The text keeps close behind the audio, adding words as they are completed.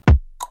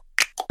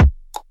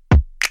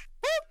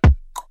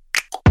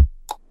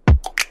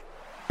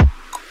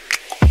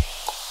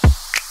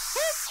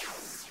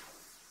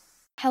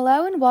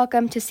Hello and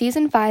welcome to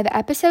Season 5,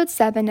 Episode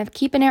 7 of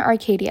Keepin' It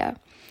Arcadia.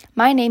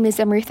 My name is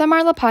Amritha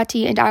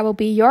Marlapati and I will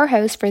be your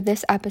host for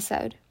this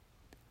episode.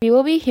 We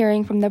will be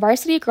hearing from the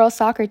varsity girls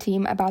soccer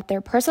team about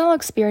their personal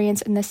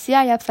experience in the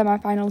CIF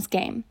semifinals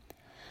game.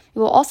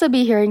 We will also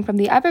be hearing from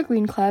the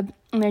Evergreen Club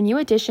and their new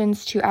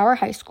additions to our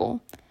high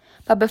school.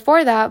 But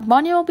before that,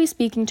 Vanya will be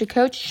speaking to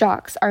Coach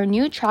Jacques, our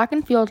new track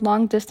and field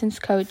long-distance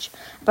coach,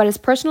 about his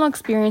personal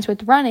experience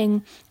with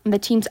running and the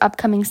team's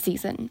upcoming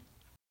season.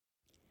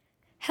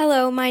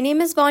 Hello, my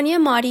name is Vanya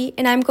Amati,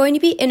 and I'm going to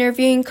be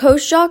interviewing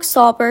Coach Jacques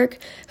Sahlberg,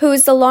 who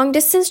is the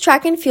long-distance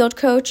track and field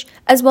coach,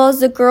 as well as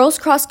the girls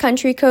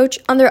cross-country coach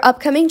on their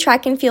upcoming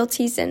track and field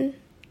season.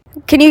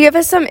 Can you give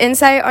us some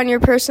insight on your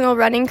personal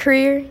running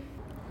career?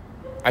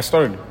 I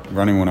started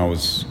running when I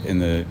was in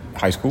the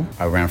high school.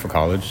 I ran for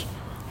college,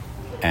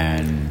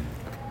 and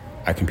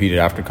I competed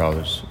after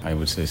college, I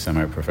would say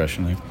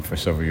semi-professionally, for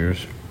several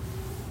years.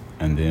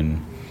 And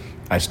then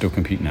I still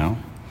compete now.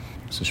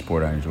 It's a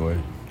sport I enjoy,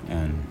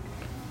 and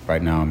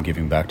right now I'm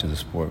giving back to the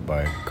sport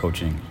by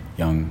coaching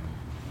young,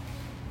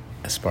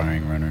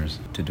 aspiring runners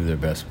to do their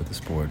best with the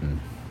sport, and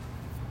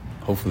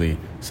hopefully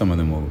some of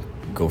them will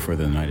go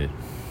further than I did.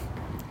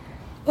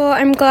 Well,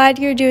 I'm glad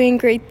you're doing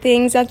great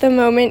things at the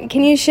moment.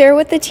 Can you share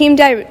what the team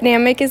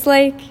dynamic is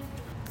like?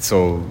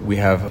 So we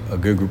have a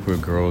good group of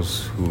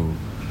girls who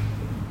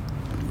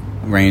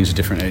range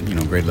different,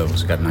 grade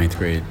levels. We got 9th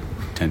grade,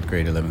 10th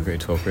grade, 11th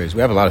grade, 12th grade.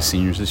 We have a lot of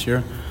seniors this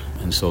year,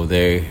 and so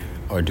they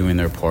are doing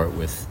their part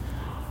with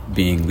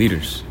being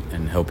leaders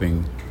and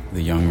helping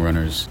the young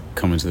runners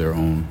come into their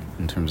own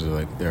in terms of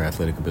like their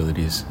athletic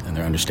abilities and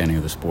their understanding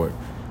of the sport.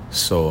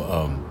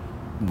 So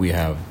we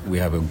have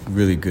a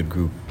really good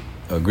group,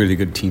 a really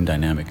good team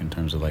dynamic in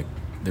terms of like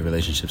the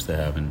relationships they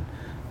have and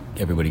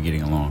everybody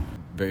getting along.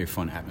 Very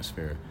fun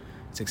atmosphere.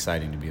 It's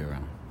exciting to be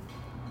around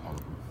all of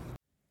them.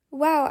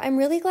 Wow, I'm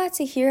really glad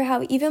to hear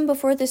how even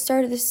before the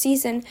start of the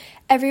season,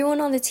 everyone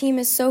on the team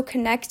is so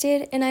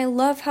connected, and I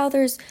love how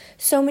there's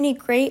so many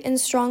great and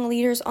strong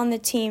leaders on the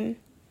team.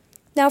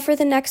 Now for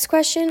the next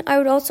question, I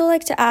would also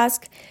like to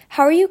ask,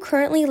 how are you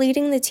currently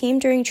leading the team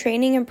during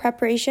training and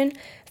preparation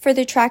for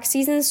the track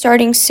season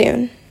starting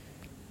soon?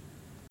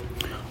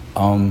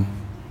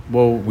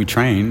 Well, we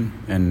train,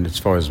 and as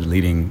far as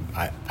leading,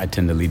 I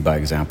tend to lead by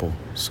example.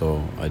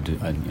 So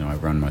I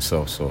run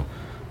myself, so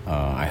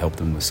I help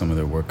them with some of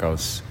their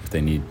workouts if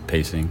they need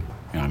pacing.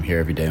 I'm here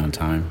every day on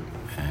time,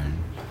 and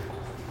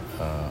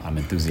I'm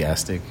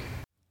enthusiastic.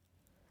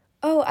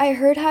 Oh, I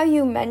heard how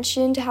you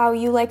mentioned how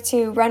you like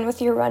to run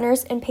with your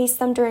runners and pace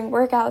them during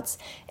workouts,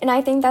 and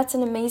I think that's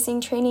an amazing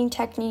training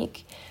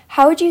technique.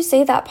 How would you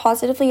say that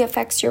positively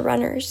affects your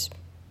runners?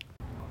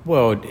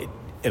 Well,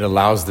 it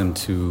allows them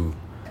to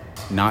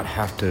not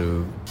have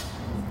to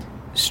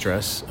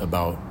stress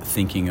about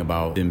thinking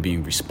about them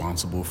being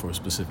responsible for a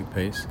specific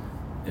pace.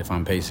 If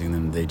I'm pacing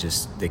them, they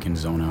can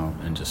zone out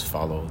and just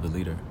follow the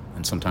leader.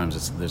 And sometimes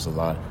it's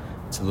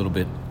a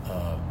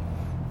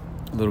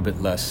little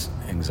bit less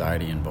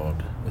anxiety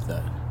involved with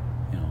that.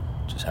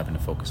 Just having to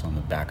focus on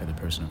the back of the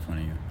person in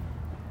front of you.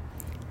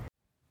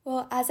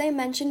 Well, as I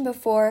mentioned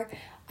before,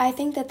 I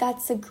think that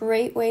that's a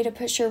great way to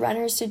push your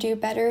runners to do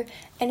better,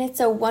 and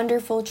it's a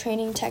wonderful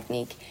training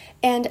technique.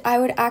 And I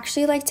would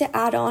actually like to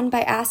add on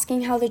by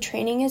asking how the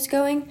training is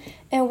going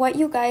and what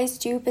you guys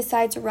do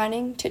besides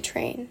running to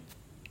train.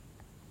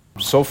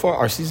 So far,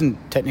 our season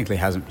technically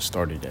hasn't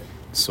started yet.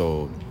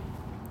 So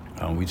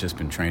we've just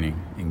been training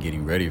and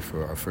getting ready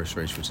for our first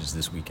race, which is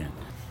this weekend.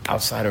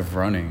 Outside of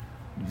running,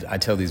 I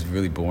tell these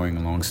really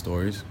boring, long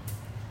stories.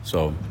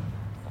 So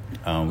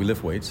we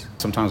lift weights.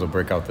 Sometimes I'll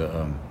break out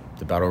the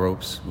battle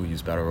ropes. We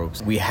use battle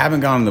ropes. We haven't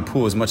gone in the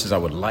pool as much as I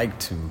would like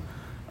to,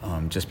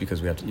 just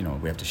because we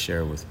have to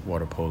share with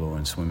water polo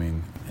and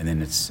swimming, and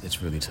then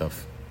it's really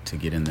tough to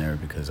get in there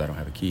because I don't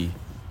have a key.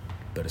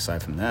 But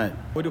aside from that,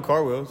 we do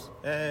cartwheels.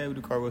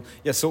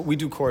 Yeah, so we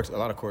do a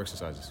lot of core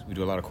exercises. We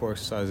do a lot of core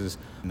exercises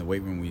in the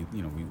weight room.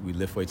 We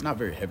lift weights, not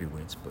very heavy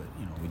weights, but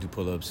we do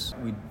pull-ups.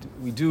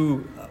 We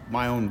do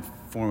my own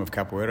form of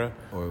capoeira,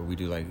 or we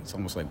do it's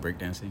almost like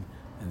breakdancing,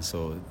 and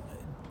so it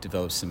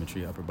develops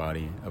symmetry, upper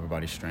body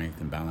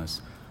strength and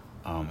balance,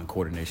 and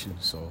coordination.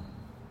 So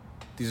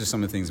these are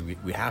some of the things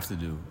we have to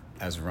do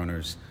as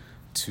runners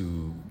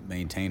to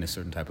maintain a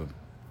certain type of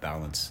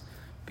balance.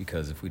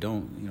 Because if we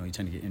don't, you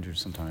tend to get injured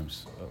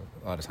sometimes,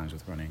 a lot of times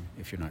with running,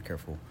 if you're not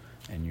careful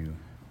and you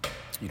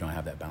don't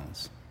have that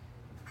balance.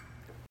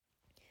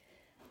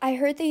 I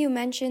heard that you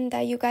mentioned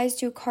that you guys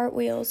do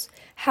cartwheels.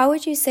 How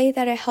would you say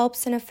that it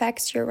helps and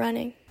affects your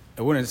running?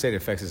 I wouldn't say it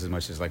affects us as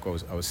much as like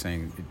what I was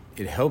saying.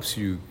 It helps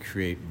you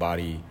create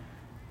body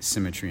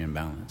symmetry and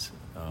balance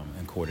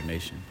and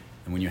coordination.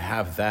 And when you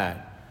have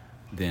that,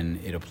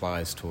 then it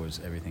applies towards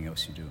everything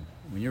else you do.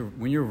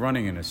 When you're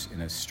running in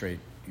a straight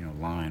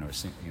line or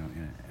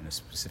in a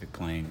specific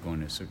plane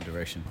going in a certain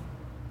direction,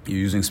 you're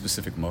using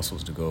specific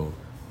muscles to go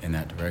in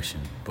that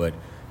direction. But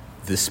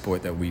this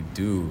sport that we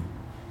do,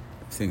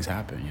 things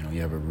happen.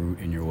 You have a route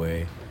in your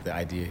way. The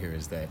idea here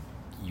is that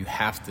you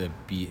have to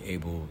be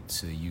able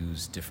to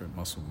use different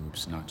muscle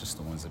groups, not just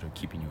the ones that are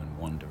keeping you in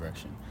one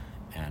direction.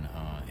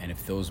 And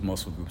if those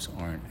muscle groups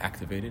aren't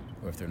activated,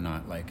 or if they're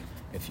not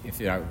if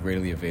they're not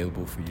readily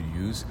available for you to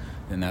use,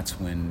 then that's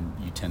when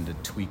you tend to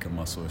tweak a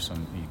muscle or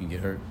something. You can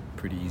get hurt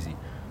pretty easy.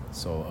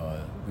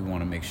 So we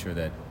want to make sure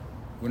that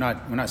we're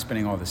not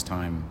spending all this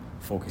time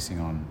focusing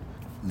on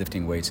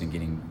lifting weights and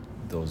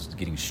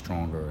getting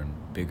stronger and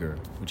bigger.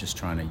 We're just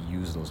trying to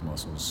use those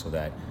muscles so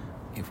that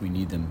if we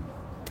need them,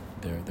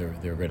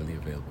 they're readily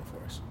available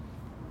for us.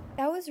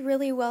 That was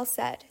really well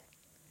said.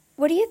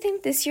 What do you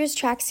think this year's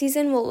track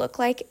season will look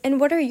like, and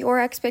what are your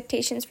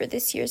expectations for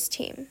this year's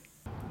team?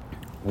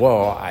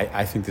 Well,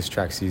 I think this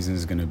track season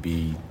is going to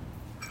be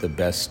the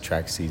best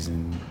track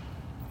season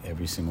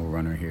every single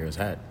runner here has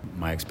had.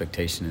 My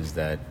expectation is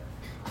that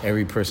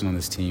every person on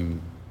this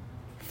team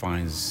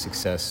finds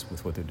success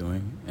with what they're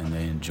doing, and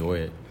they enjoy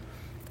it,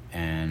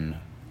 and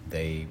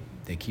they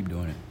keep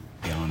doing it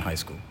beyond high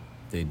school.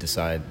 They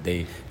decide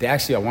I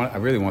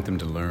really want them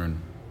to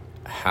learn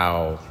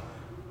how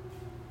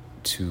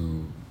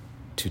to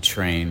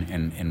train,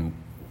 and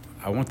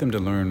I want them to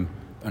learn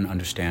and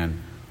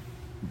understand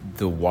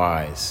the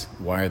whys.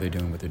 Why are they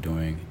doing what they're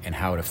doing, and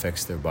how it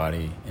affects their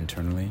body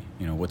internally,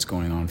 what's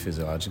going on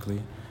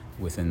physiologically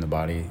within the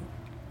body,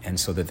 and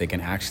so that they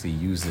can actually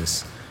use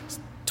this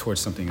towards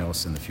something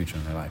else in the future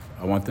in their life.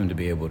 I want them to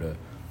be able to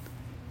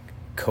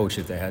coach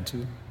if they had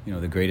to.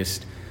 The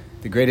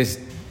greatest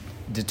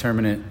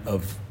determinant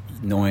of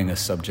knowing a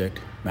subject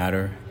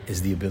matter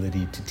is the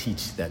ability to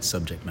teach that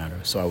subject matter.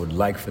 So I would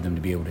like for them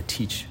to be able to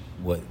teach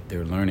what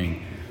they're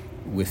learning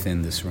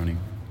within this running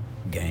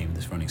game,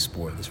 this running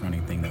sport, this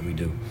running thing that we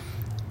do.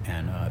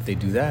 And if they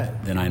do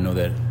that, then I know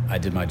that I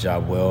did my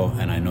job well,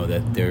 and I know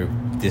that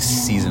this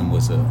season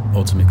was an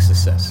ultimate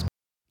success.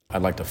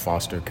 I'd like to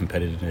foster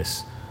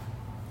competitiveness,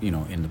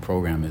 in the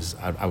program.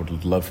 I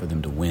would love for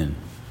them to win.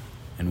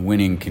 And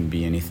winning can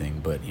be anything,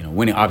 but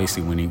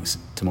winning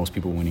to most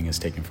people, winning is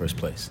taking first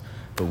place.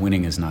 But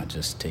winning is not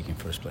just taking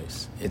first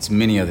place. It's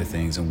many other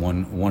things, and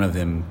one of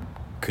them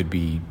could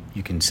be,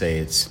 you can say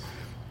it's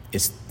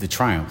the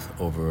triumph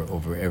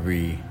over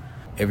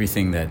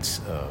everything that's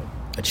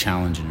a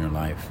challenge in your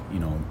life,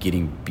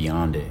 getting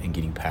beyond it and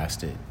getting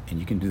past it. And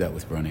you can do that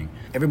with running.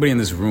 Everybody in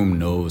this room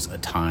knows a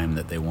time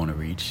that they want to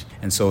reach.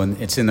 And so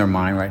it's in their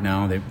mind right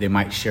now. They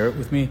might share it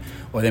with me,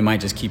 or they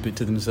might just keep it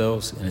to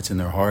themselves, and it's in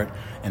their heart,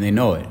 and they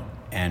know it.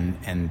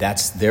 And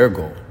that's their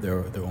goal,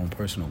 their own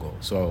personal goal.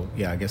 So,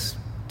 yeah, I guess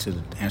to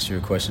answer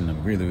your question in a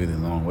really, really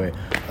long way,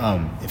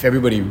 if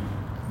everybody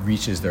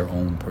reaches their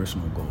own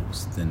personal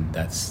goals, then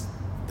that's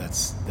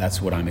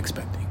what I'm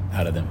expecting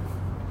out of them.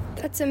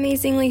 That's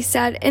amazingly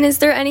said. And is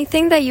there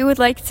anything that you would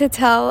like to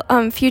tell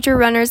future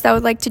runners that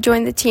would like to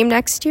join the team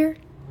next year?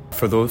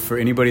 For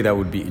anybody that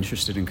would be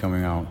interested in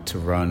coming out to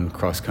run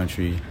cross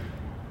country,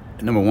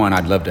 number one,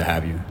 I'd love to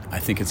have you. I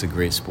think it's a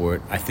great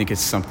sport. I think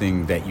it's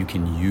something that you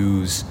can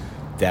use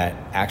that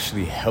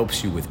actually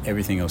helps you with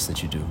everything else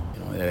that you do.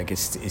 It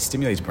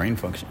stimulates brain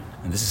function,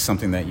 and this is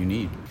something that you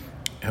need.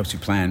 It helps you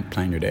plan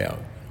your day out.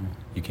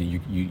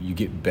 You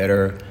get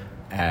better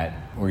at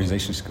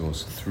organization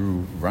skills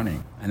through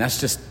running, and that's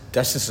just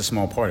a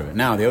small part of it.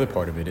 Now, the other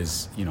part of it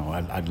is,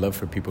 I'd love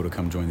for people to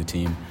come join the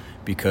team,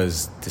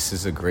 because this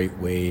is a great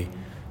way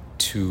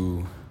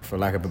to, for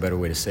lack of a better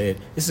way to say it,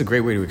 this is a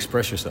great way to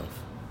express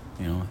yourself.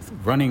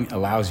 Running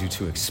allows you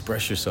to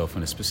express yourself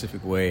in a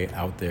specific way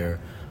out there.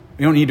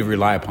 You don't need to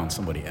rely upon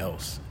somebody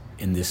else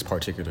in this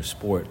particular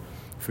sport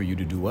for you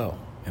to do well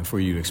and for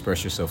you to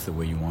express yourself the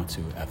way you want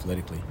to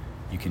athletically.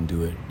 You can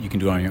do it. You can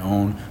do it on your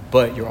own,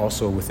 but you're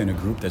also within a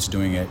group that's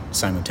doing it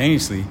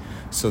simultaneously.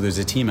 So there's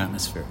a team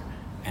atmosphere,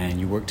 and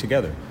you work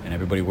together, and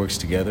everybody works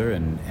together,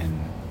 and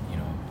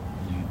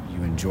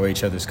you enjoy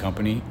each other's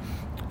company.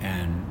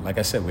 And like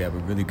I said, we have a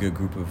really good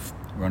group of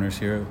runners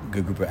here, a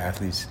good group of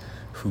athletes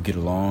who get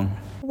along.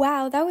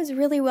 Wow, that was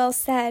really well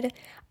said.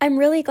 I'm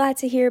really glad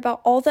to hear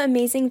about all the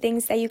amazing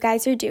things that you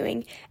guys are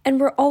doing, and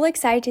we're all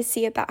excited to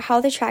see about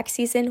how the track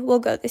season will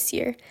go this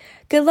year.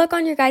 Good luck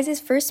on your guys'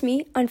 first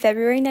meet on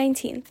February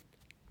 19th.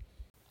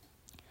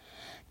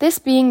 This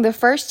being the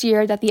first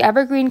year that the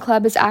Evergreen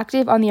Club is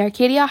active on the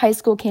Arcadia High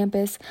School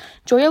campus,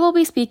 Joya will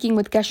be speaking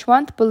with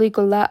Keshwant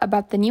Puligula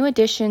about the new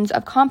additions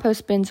of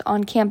compost bins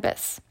on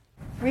campus.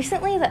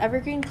 Recently, the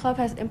Evergreen Club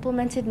has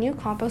implemented new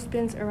compost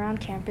bins around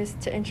campus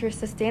to ensure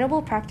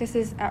sustainable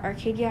practices at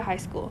Arcadia High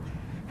School.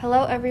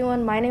 Hello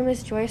everyone, my name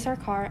is Joy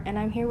Sarkar, and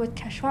I'm here with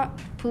Keshwant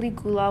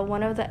Puligula,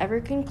 one of the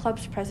Evergreen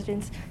Club's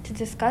presidents, to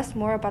discuss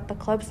more about the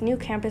club's new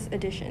campus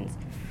additions.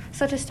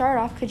 So to start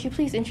off, could you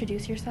please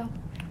introduce yourself?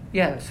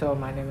 Yeah, so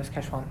my name is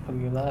Keshwant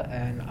Puligula,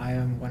 and I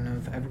am one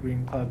of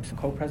Evergreen Club's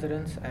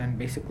co-presidents, and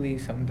basically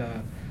some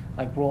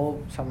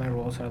of my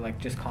roles are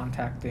just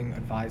contacting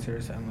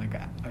advisors and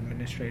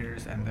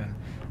administrators, and then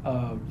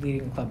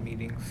leading club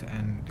meetings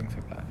and things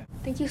like that.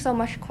 Thank you so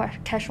much,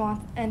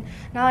 Keshwant. And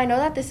now I know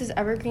that this is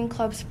Evergreen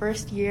Club's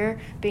first year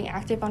being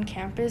active on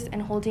campus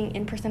and holding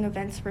in-person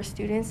events for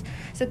students.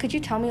 So could you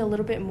tell me a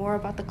little bit more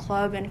about the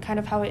club and kind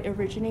of how it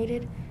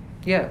originated?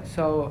 Yeah,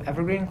 so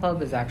Evergreen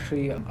Club is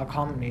actually a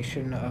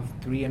combination of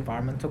 3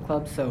 environmental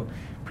clubs. So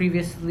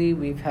previously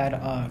we've had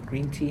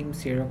Green Team,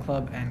 Sierra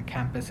Club, and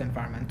Campus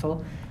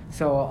Environmental.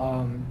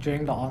 So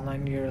during the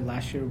online year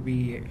last year,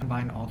 we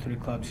combined all 3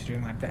 clubs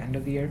during like the end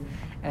of the year,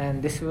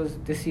 and this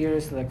year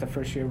is like the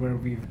first year where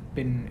we've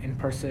been in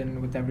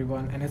person with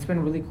everyone, and it's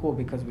been really cool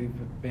because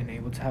we've been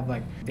able to have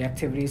like the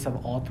activities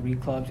of all 3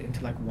 clubs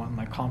into like one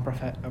like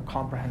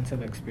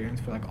comprehensive experience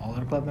for like all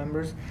our club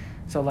members.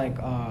 So like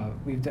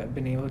we've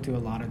been able to do a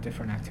lot of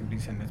different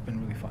activities, and it's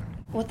been really fun.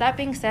 With that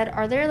being said,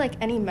 are there like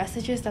any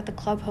messages that the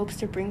club hopes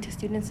to bring to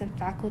students and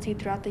faculty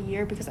throughout the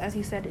year? Because as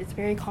you said, it's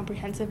very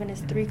comprehensive and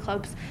it's 3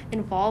 clubs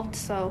involved.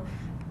 So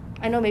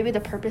I know maybe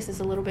the purpose is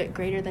a little bit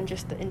greater than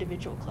just the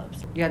individual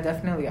clubs. Yeah,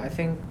 definitely. I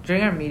think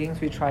during our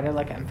meetings, we try to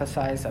like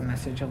emphasize a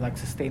message of like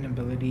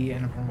sustainability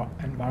and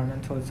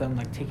environmentalism,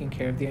 like taking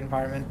care of the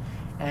environment.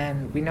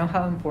 And we know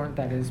how important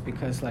that is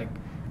because like,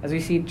 as we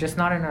see, just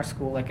not in our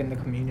school, like in the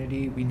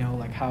community, we know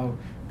like how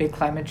big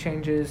climate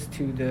change is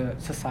to the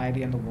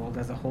society and the world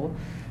as a whole.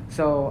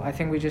 So I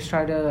think we just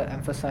try to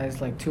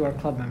emphasize like to our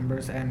club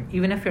members, and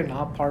even if you're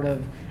not part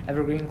of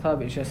Evergreen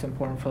Club, it's just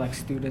important for like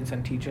students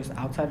and teachers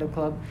outside the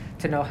club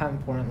to know how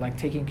important like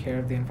taking care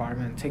of the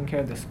environment, taking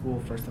care of the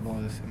school first of all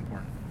is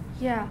important.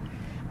 Yeah,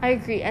 I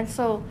agree. And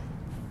so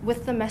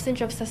with the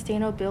message of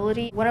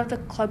sustainability, one of the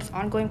club's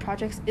ongoing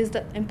projects is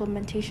the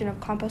implementation of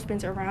compost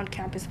bins around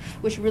campus,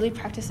 which really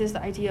practices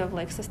the idea of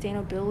like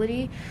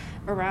sustainability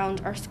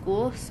around our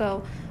school.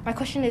 So my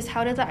question is,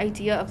 how did the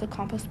idea of the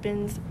compost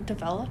bins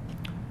develop?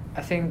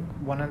 I think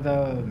one of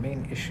the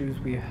main issues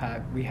we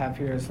have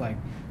here is like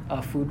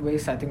food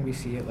waste. I think we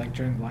see it like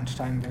during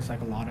lunchtime. There's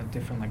like a lot of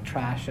different like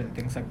trash and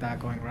things like that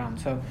going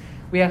around. So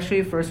we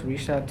actually first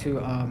reached out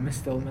to Miss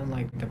Stillman,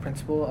 like the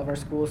principal of our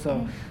school.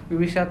 So we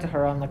reached out to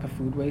her on like a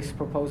food waste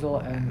proposal,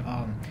 and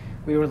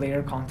we were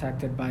later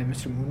contacted by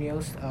Mr.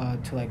 Munoz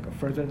to like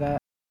further that.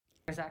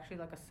 There's actually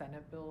like a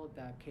Senate bill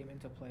that came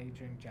into play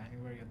during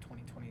January of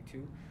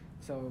 2022.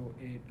 So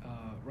it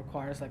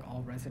requires like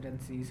all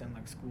residencies and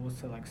like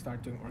schools to like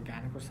start doing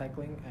organic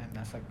recycling, and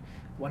that's like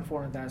one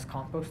form of that is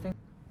composting.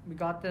 We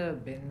got the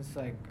bins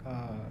like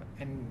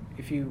and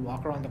if you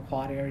walk around the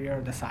quad area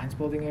or the science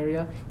building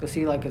area, you'll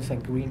see like it's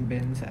like green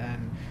bins,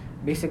 and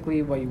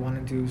basically what you want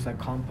to do is like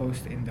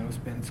compost in those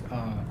bins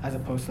as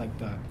opposed to like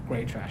the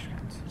gray trash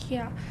cans.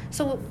 Yeah.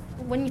 So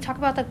when you talk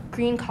about the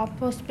green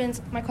compost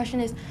bins, my question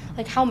is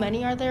like how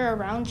many are there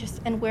around,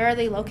 and where are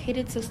they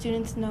located so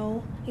students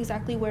know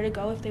exactly where to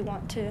go if they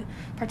want to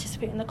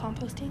participate in the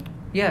composting?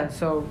 Yeah,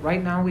 so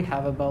right now we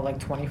have about like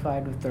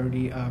 25 to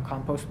 30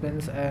 compost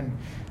bins, and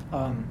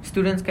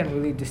students can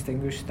really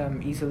distinguish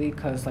them easily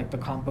because like the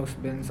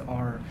compost bins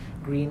are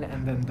green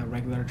and then the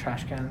regular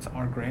trash cans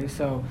are gray.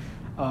 So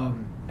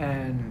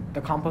and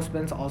the compost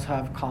bins also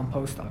have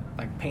compost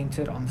like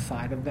painted on the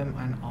side of them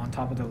and on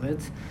top of the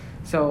lids.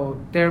 So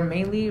they're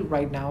mainly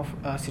right now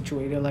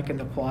situated like in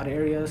the quad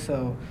area,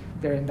 so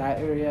they're in that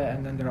area,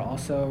 and then they're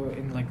also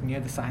in like near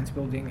the science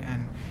building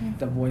and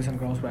the boys and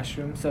girls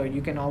restroom, so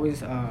you can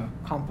always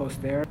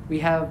compost there.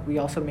 We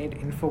also made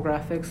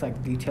infographics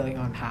like detailing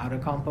on how to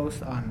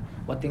compost, on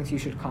what things you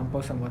should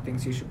compost and what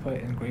things you should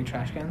put in gray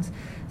trash cans,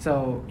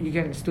 so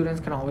students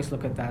can always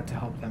look at that to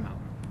help them out.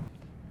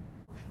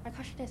 My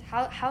question is,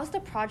 how's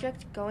the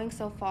project going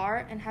so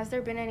far, and has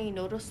there been any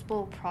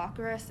noticeable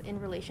progress in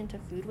relation to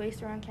food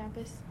waste around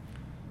campus?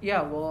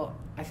 Yeah, well,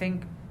 I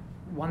think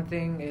one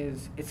thing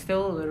is it's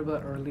still a little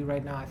bit early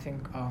right now. I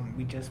think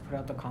we just put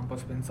out the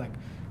compost bins like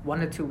 1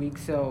 to 2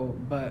 weeks,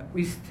 but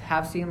we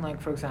have seen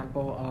like, for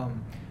example,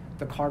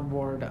 the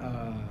cardboard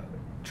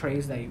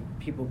trays that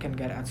people can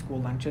get at school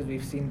lunches.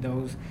 We've seen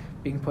those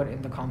being put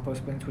in the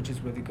compost bins, which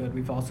is really good.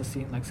 We've also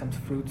seen like some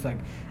fruits like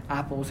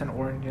apples and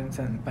oranges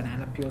and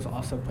banana peels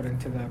also put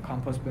into the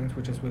compost bins,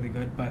 which is really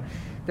good. But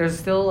there's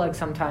still like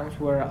sometimes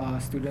where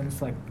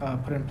students like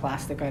put in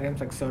plastic items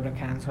like soda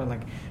cans or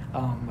like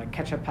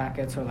ketchup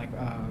packets or like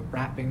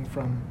wrapping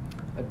from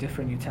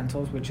different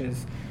utensils, which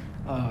is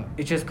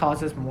it just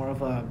causes more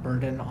of a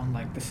burden on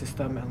like the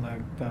system and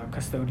like the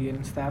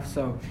custodian staff.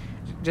 So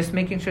just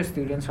making sure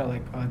students are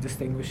like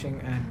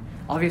distinguishing, and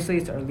obviously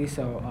it's early,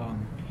 so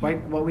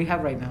what we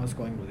have right now is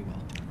going really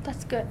well.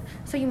 That's good.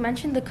 So you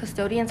mentioned the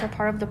custodians are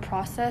part of the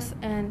process,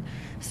 and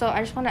so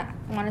I just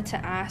wanted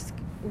to ask,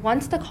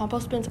 once the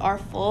compost bins are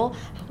full,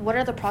 what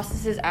are the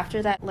processes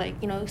after that, like,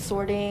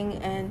 sorting,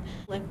 and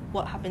like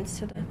what happens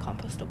to the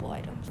compostable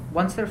items?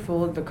 Once they're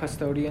full, the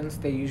custodians,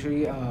 they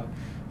usually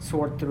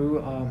sort through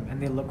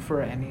and they look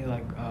for any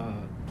like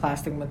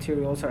plastic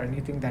materials or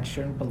anything that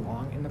shouldn't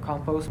belong in the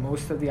compost.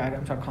 Most of the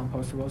items are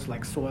compostables,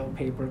 like soil,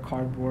 paper,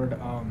 cardboard,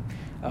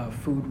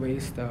 food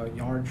waste,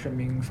 yard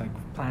trimmings, like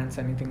plants,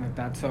 anything like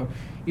that. So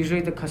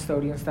usually the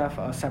custodian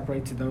staff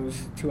separates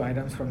those 2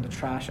 items from the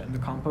trash and the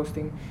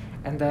composting,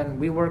 and then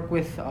we work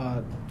with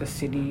the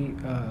city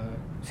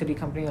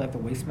company, like the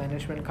waste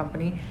management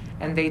company,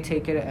 and they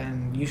take it,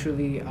 and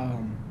usually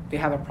they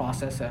have a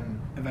process,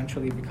 and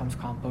eventually it becomes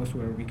compost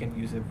where we can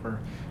use it for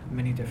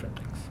many different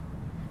things.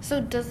 So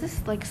does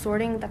this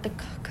sorting that the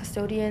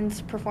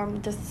custodians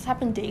perform, does this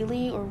happen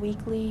daily or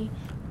weekly?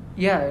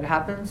 Yeah, it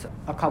happens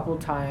a few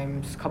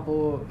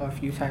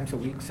times a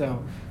week.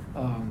 So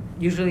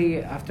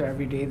usually after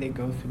every day they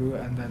go through,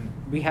 and then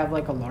we have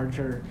a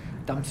larger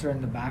dumpster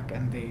in the back,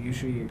 and they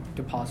usually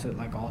deposit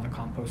all the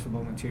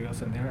compostable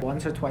materials in there.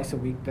 Once or twice a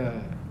week, the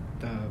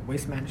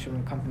waste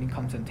management company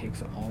comes and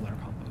takes all our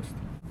compost.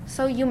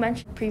 So you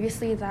mentioned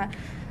previously that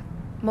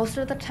most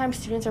of the time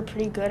students are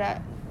pretty good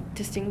at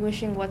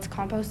distinguishing what's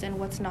compost and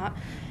what's not,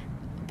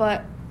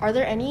 but are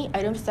there any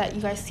items that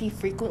you guys see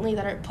frequently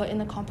that are put in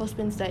the compost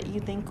bins that you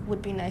think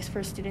would be nice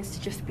for students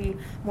to just be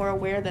more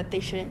aware that they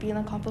shouldn't be in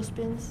the compost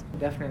bins?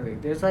 Definitely.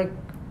 There's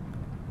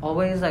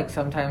always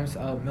sometimes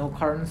milk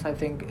cartons, I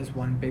think, is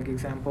one big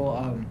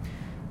example.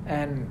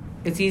 And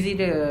it's easy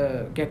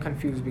to get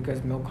confused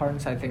because milk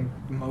cartons, I think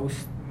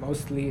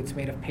mostly it's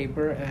made of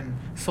paper, and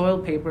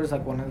soiled paper is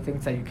one of the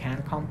things that you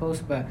can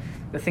compost. But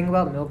the thing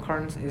about milk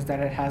cartons is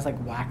that it has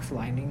wax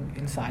lining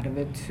inside of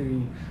it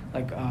to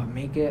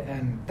make it,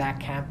 and that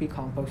can't be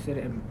composted.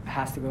 It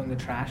has to go in the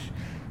trash.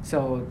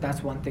 So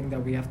that's one thing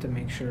that we have to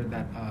make sure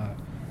that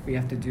we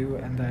have to do.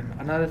 And then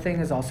another thing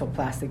is also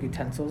plastic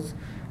utensils.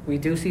 We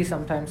do see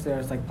sometimes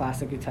there's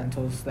plastic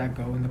utensils that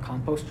go in the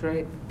compost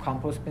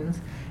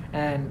bins,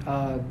 and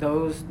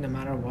those, no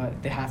matter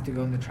what, they have to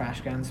go in the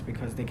trash cans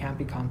because they can't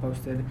be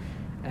composted.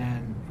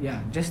 And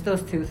yeah, just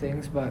those two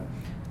things. But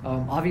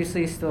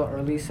obviously it's still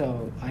early,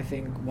 so I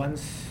think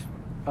once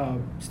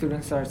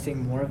students start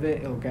seeing more of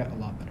it, it'll get a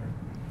lot better.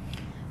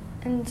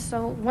 And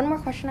so one more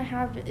question I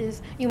have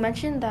is, you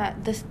mentioned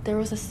that there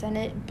was a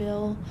Senate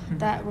bill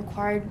that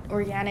required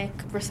organic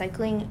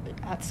recycling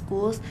at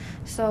schools.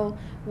 So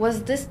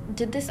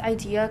did this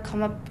idea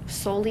come up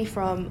solely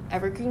from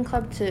Evergreen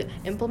Club to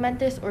implement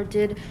this, or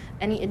did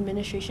any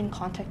administration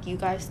contact you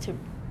guys to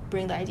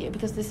bring the idea?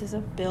 Because this is a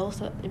bill,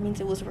 so it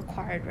means it was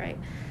required, right?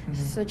 Mm-hmm.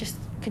 So just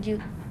could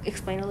you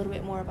explain a little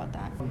bit more about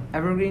that?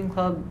 Evergreen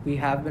Club, we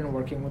have been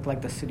working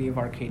with the city of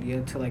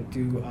Arcadia to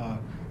do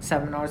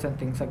seminars and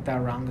things like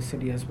that around the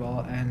city as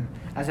well. And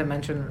as I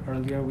mentioned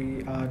earlier,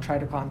 we tried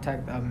to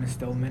contact Ms.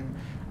 Dillman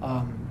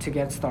to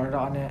get started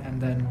on it, and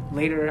then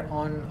later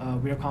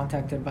on we were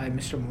contacted by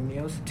Mr.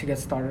 Munoz to get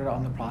started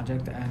on the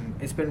project, and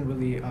it's been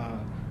really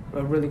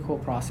a really cool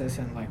process,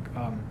 and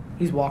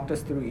he's walked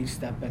us through each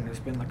step, and it's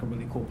been a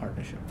really cool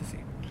partnership to see.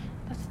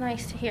 That's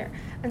nice to hear.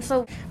 And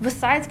so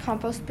besides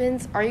compost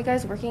bins, are you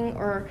guys working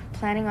or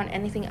planning on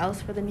anything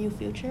else for the new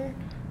future?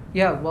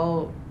 Yeah,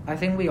 well, I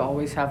think we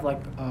always have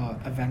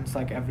events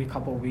every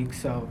couple of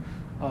weeks. So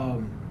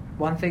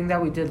one thing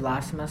that we did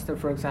last semester,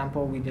 for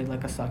example, we did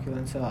a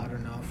succulent sale. I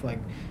don't know if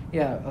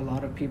a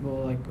lot of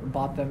people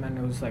bought them, and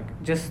it was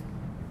just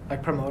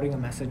promoting a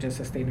message of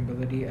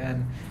sustainability.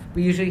 And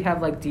we usually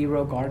have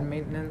D-row garden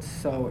maintenance.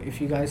 So if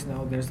you guys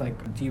know, there's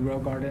D-row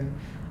garden,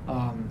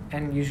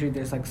 and usually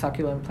there's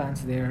succulent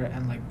plants there,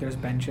 and there's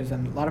benches,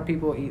 and a lot of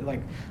people eat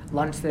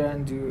lunch there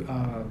and do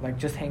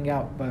just hang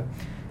out. But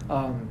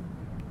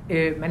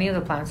many of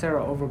the plants there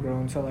are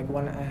overgrown, so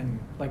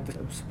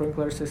the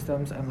sprinkler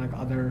systems and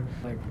other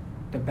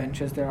the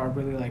benches there are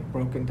really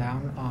broken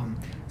down.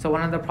 So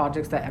one of the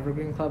projects that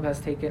Evergreen Club has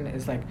taken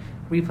is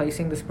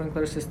replacing the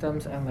sprinkler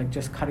systems and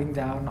just cutting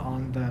down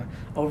on the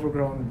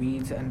overgrown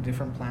weeds and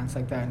different plants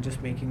like that, and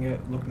just making it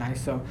look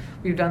nice. So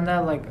we've done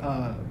that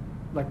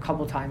a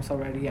couple times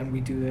already, and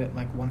we do it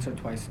once or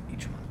twice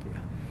each month.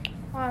 Yeah.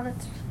 Wow,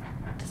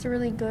 that's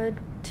really good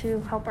to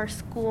help our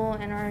school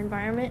and our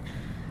environment.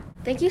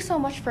 Thank you so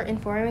much for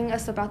informing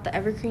us about the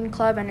Evergreen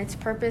Club and its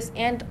purpose,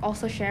 and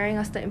also sharing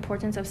us the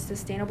importance of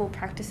sustainable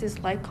practices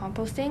like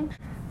composting.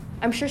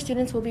 I'm sure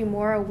students will be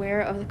more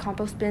aware of the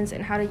compost bins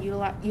and how to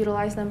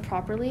utilize them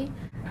properly.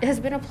 It has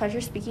been a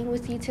pleasure speaking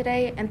with you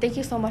today, and thank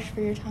you so much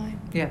for your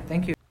time. Yeah,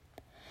 thank you.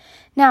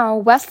 Now,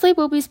 Wesley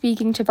will be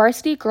speaking to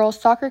varsity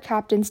girls soccer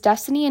captains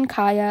Destiny and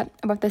Kaya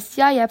about the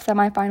CIF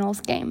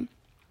semifinals game.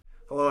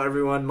 Hello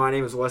everyone, my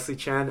name is Wesley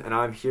Chen, and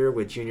I'm here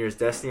with juniors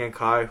Destiny and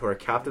Kai, who are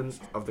captains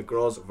of the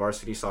girls'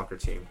 varsity soccer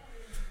team.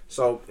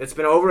 So, it's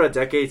been over a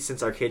decade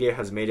since Arcadia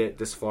has made it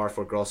this far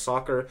for girls'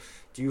 soccer.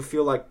 Do you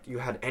feel like you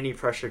had any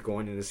pressure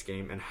going into this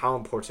game, and how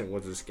important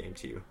was this game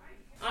to you?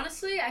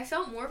 Honestly, I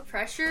felt more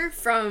pressure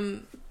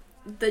from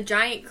the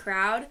giant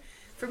crowd.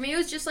 For me, it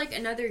was just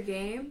another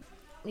game.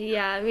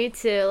 Yeah, me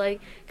too.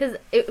 Because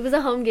it was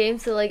a home game,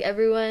 so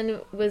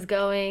everyone was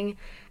going,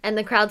 and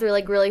the crowds were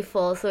really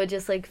full, so it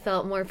just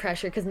felt more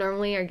pressure, because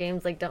normally our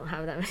games don't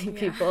have that many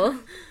people.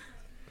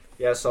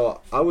 Yeah,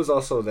 so I was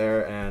also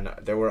there, and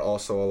there were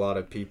also a lot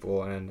of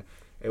people, and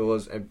it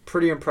was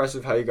pretty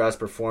impressive how you guys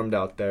performed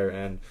out there.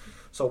 And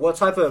so what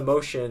type of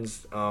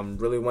emotions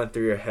really went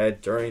through your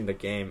head during the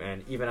game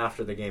and even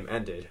after the game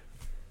ended?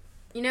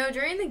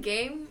 During the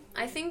game,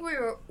 I think we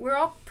were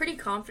all pretty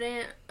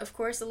confident, of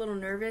course a little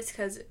nervous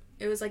because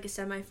it was a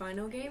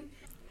semifinal game.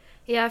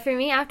 Yeah, for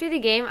me, after the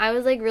game, I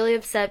was really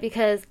upset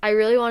because I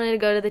really wanted to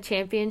go to the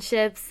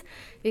championships,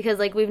 because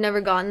we've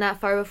never gotten that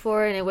far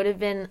before, and it would have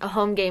been a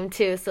home game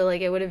too, so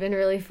it would have been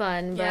really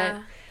fun.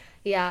 But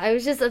Yeah, I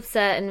was just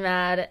upset and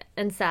mad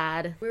and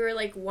sad. We were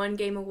like one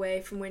game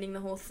away from winning the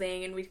whole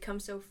thing, and we'd come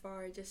so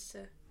far just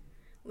to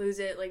lose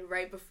it like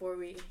right before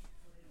we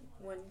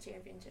won the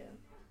championship.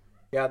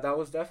 Yeah, that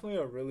was definitely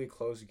a really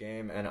close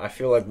game, and I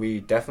feel like we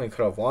definitely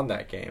could have won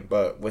that game.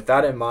 But with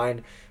that in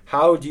mind,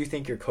 how do you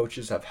think your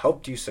coaches have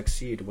helped you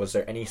succeed? Was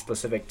there any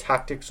specific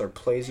tactics or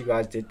plays you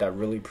guys did that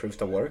really proved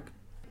to work?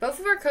 Both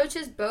of our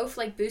coaches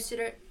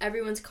boosted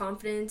everyone's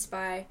confidence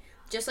by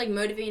just like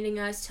motivating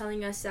us,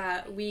 telling us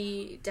that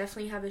we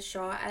definitely have a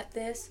shot at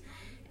this.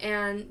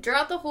 And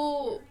throughout the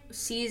whole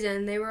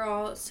season, they were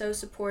all so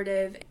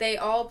supportive. They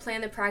all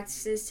planned the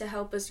practices to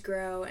help us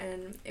grow,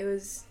 and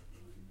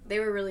they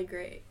were really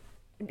great.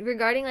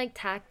 Regarding like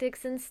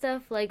tactics and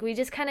stuff, like we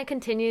just kind of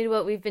continued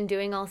what we've been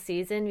doing all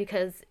season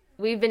because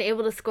we've been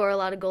able to score a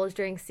lot of goals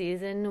during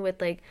season with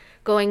like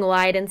going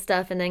wide and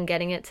stuff and then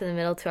getting it to the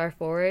middle to our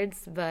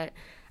forwards. But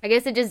I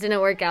guess it just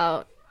didn't work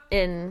out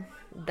in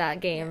that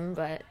game,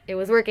 but it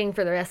was working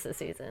for the rest of the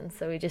season,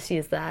 so we just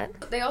used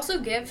that. They also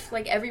give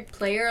like every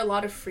player a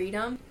lot of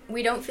freedom.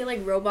 We don't feel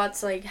like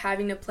robots like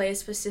having to play a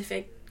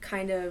specific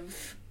kind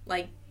of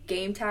like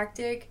game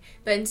tactic,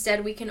 but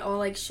instead we can all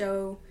like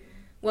show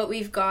what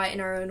we've got in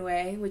our own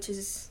way, which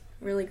is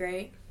really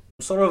great.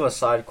 Sort of a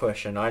side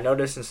question. I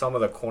noticed in some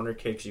of the corner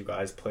kicks you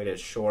guys played it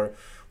short.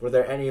 Were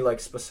there any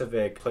like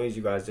specific plays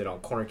you guys did on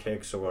corner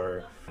kicks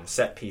or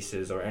set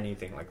pieces or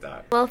anything like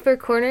that? Well, for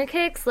corner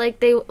kicks,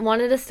 like they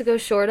wanted us to go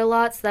short a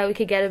lot so that we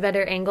could get a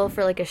better angle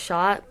for like a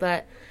shot,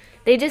 but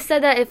they just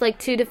said that if like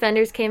two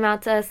defenders came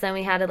out to us, then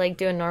we had to like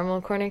do a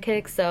normal corner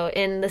kick. So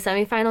in the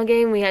semifinal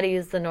game, we had to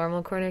use the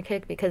normal corner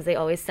kick because they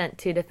always sent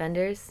two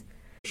defenders.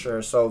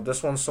 Sure. So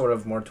this one's sort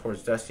of more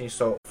towards Destiny.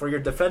 So for your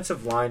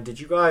defensive line, did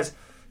you guys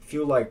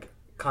feel like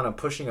kind of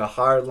pushing a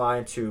hard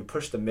line to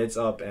push the mids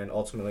up and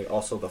ultimately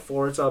also the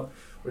forwards up?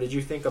 Or did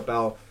you think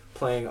about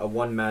playing a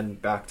one-man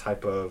back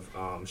type of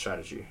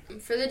strategy?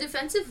 For the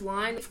defensive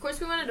line, of course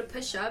we wanted to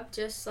push up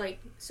just like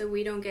so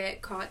we don't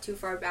get caught too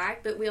far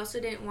back, but we also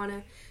didn't want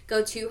to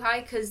go too high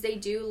because they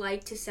do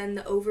like to send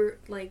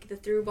the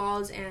through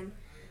balls and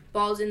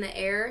balls in the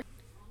air.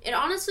 It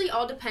honestly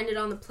all depended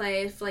on the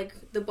play. If like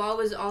the ball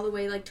was all the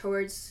way like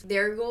towards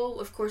their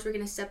goal, of course we're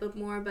going to step up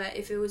more, but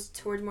if it was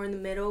towards more in the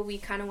middle, we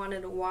kind of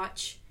wanted to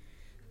watch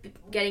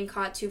getting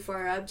caught too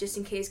far up just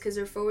in case because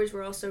their forwards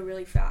were also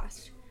really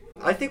fast.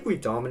 I think we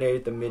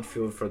dominated the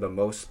midfield for the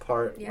most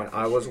part. Yeah, when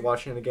I was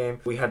watching the game.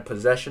 We had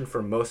possession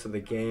for most of the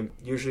game.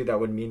 Usually that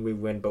would mean we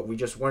win, but we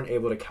just weren't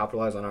able to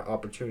capitalize on our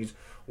opportunities.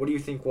 What do you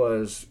think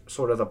was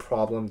sort of the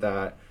problem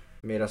that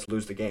made us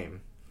lose the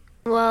game?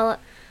 Well,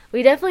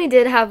 we definitely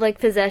did have like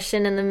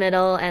possession in the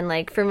middle and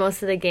like for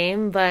most of the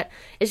game, but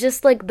it's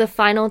just like the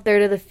final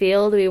third of the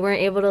field we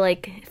weren't able to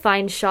like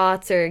find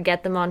shots or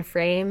get them on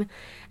frame.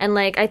 And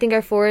like I think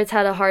our forwards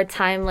had a hard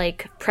time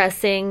like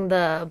pressing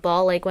the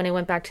ball like when it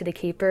went back to the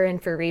keeper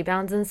and for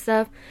rebounds and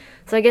stuff.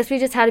 So I guess we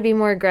just had to be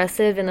more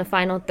aggressive in the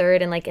final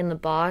third and like in the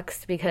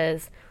box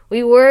because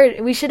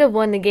we should have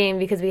won the game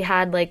because we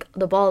had like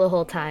the ball the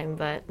whole time,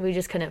 but we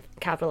just couldn't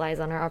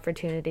capitalize on our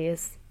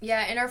opportunities.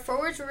 Yeah, and our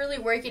forwards were really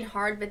working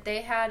hard, but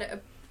they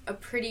had a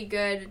pretty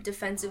good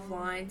defensive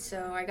line,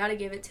 so I got to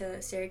give it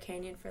to Sarah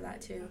Canyon for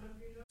that too.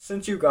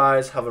 Since you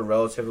guys have a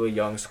relatively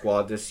young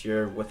squad this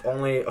year with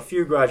only a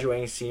few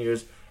graduating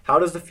seniors, how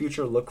does the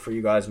future look for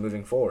you guys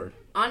moving forward?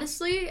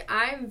 Honestly,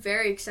 I'm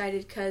very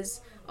excited because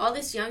all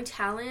this young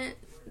talent,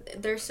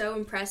 they're so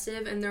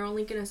impressive and they're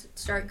only going to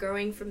start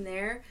growing from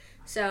there.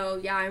 So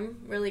yeah, I'm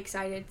really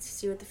excited to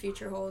see what the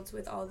future holds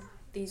with all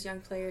these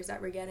young players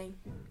that we're getting.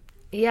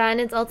 Yeah,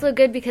 and it's also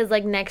good because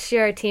like next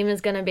year our team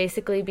is going to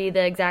basically be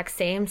the exact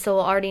same, so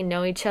we'll already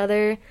know each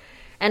other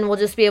and we'll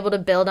just be able to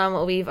build on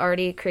what we've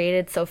already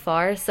created so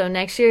far. So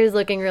next year is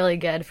looking really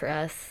good for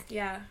us.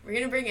 Yeah, we're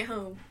going to bring it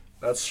home.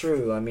 That's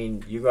true. I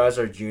mean, you guys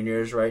are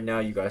juniors right now.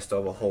 You guys still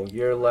have a whole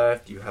year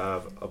left. You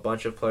have a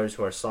bunch of players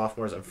who are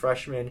sophomores and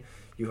freshmen.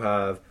 You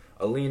have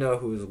Alina,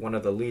 who's one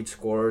of the lead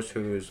scorers,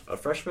 who's a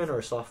freshman or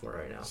a sophomore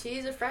right now?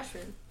 She's a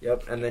freshman.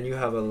 Yep, and then you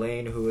have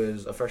Elaine, who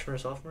is a freshman or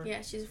sophomore?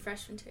 Yeah, she's a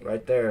freshman too.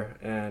 Right there.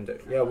 And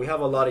yeah, we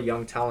have a lot of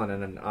young talent,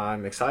 and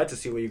I'm excited to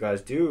see what you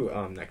guys do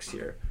next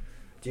year.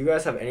 Do you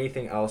guys have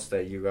anything else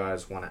that you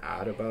guys want to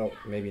add about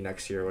maybe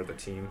next year with the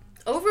team?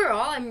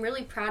 Overall, I'm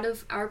really proud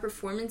of our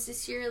performance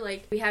this year.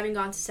 Like, we haven't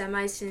gone to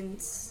semis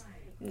since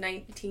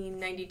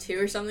 1992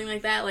 or something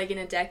like that, like in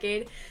a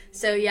decade.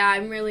 So yeah,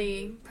 I'm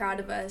really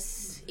proud of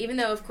us. Even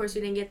though, of course,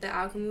 we didn't get the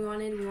outcome we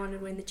wanted to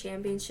win the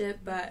championship,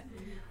 but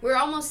we're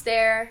almost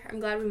there.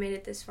 I'm glad we made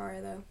it this far,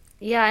 though.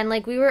 Yeah, and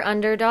like we were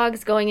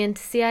underdogs going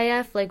into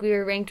CIF. Like we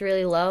were ranked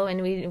really low,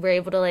 and we were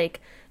able to like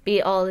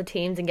beat all the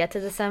teams and get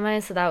to the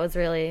semis. So that was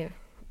really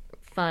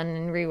fun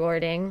and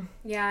rewarding.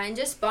 Yeah, and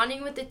just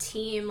bonding with the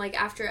team, like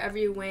after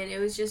every win, it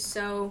was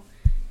so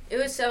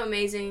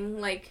amazing.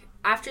 Like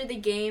after the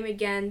game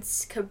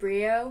against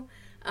Cabrillo,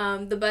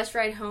 the bus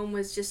ride home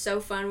was just so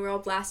fun. We were all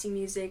blasting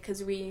music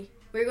because we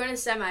were going to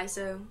semi.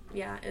 So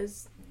yeah,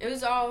 it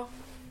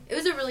it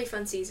was a really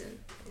fun season.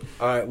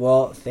 All right,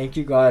 well, thank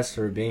you guys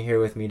for being here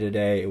with me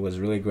today. It was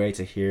really great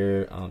to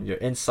hear your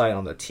insight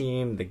on the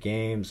team, the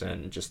games,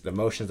 and just the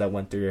emotions that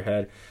went through your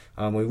head.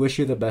 We wish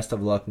you the best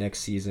of luck next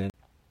season.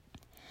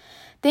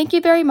 Thank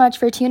you very much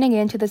for tuning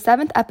in to the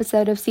 7th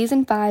episode of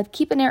Season 5,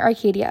 Keeping It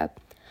Arcadia.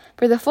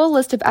 For the full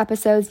list of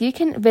episodes, you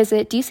can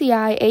visit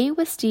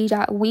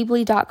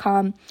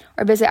dciausd.weebly.com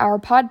or visit our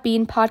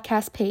Podbean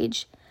podcast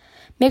page.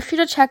 Make sure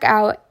to check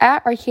out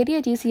at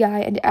Arcadia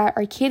DCI and at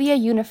Arcadia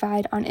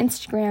Unified on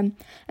Instagram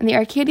and the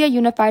Arcadia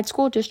Unified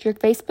School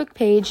District Facebook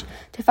page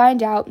to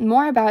find out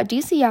more about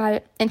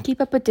DCI and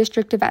keep up with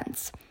district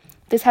events.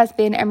 This has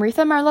been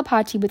Amritha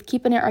Marlapati with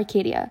Keeping It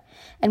Arcadia,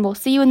 and we'll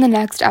see you in the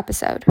next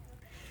episode.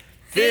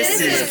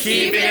 This is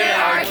Keeping It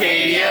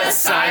Arcadia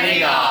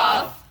signing off.